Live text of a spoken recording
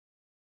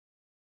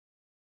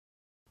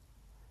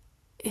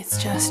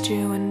It's just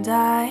you and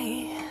I,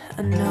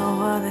 and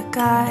no other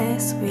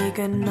guys. We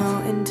got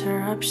no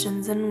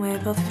interruptions and we're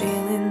both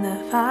feeling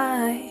the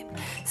vibe.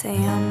 Say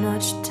I'm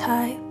not your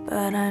type,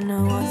 but I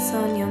know what's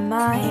on your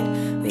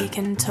mind. We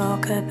can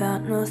talk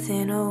about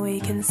nothing or we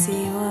can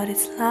see what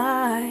it's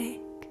like.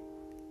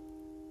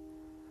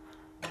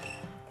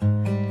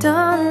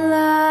 Don't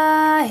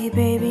lie,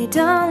 baby,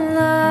 don't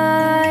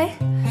lie.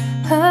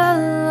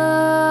 Her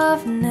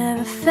love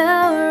never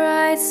felt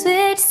right.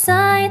 Switch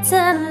sides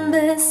and I'm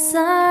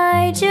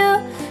beside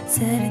you.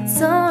 Said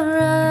it's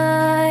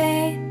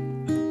alright.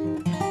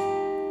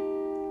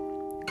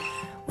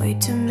 Way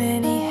too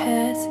many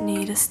heads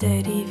need a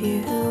steady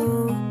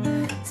view.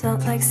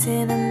 Smelled like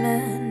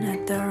cinnamon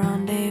at the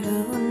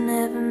rendezvous.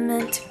 Never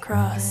meant to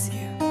cross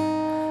you,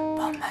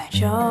 but my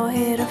jaw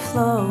hit a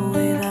flow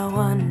without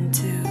one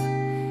to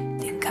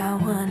think I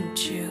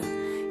want you.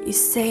 You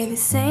say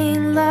this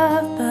ain't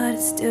love, but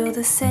it's still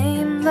the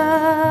same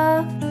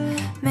love.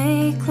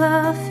 Make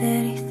love,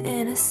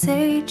 anything I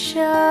say,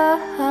 just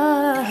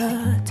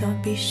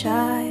don't be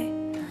shy.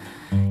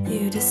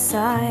 You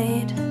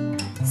decide,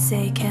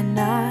 say can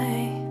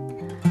I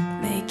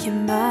make you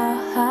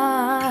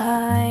mine?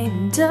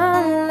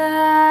 Don't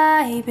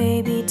lie,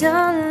 baby,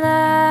 don't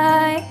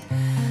lie.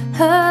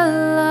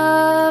 Her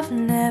love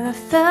never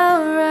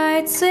felt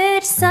right.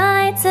 Switch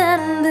sides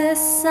and I'm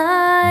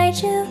beside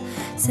you.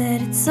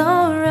 Said it's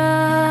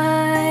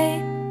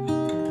alright.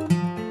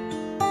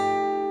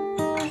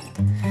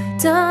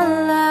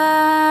 Don't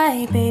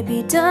lie,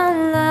 baby,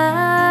 don't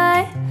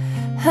lie.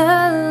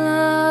 Her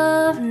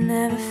love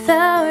never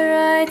felt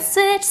right.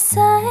 Switch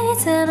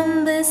sides and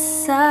I'm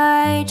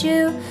beside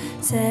you.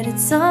 Said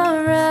it's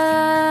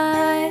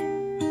alright.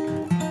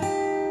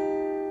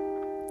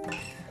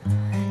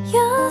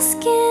 Your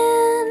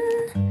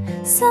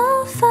skin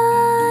so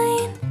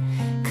fine.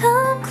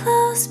 Come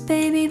close,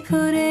 baby,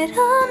 put it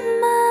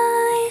on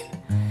mine.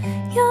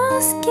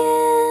 Your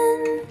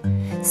skin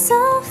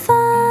so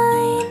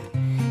fine.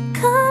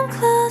 Come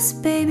close,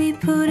 baby,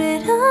 put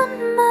it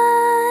on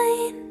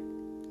mine.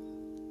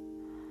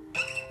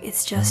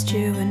 It's just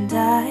you and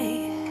I,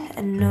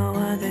 and no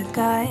other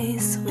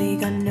guys. We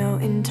got no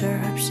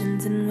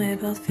interruptions and we're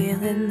both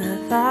feeling the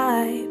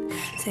vibe.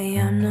 Say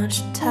I'm not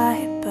your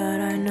type,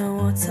 but I know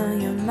what's on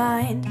your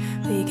mind.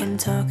 We can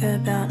talk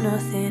about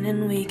nothing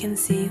and we can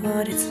see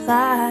what it's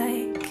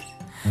like.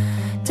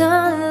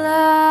 Don't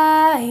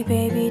lie,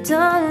 baby,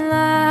 don't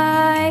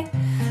lie.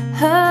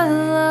 Her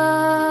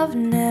love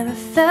never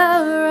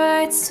felt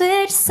right.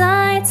 Switch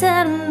sides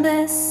and I'm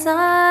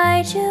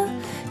beside you.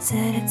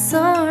 Said it's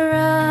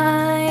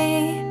alright.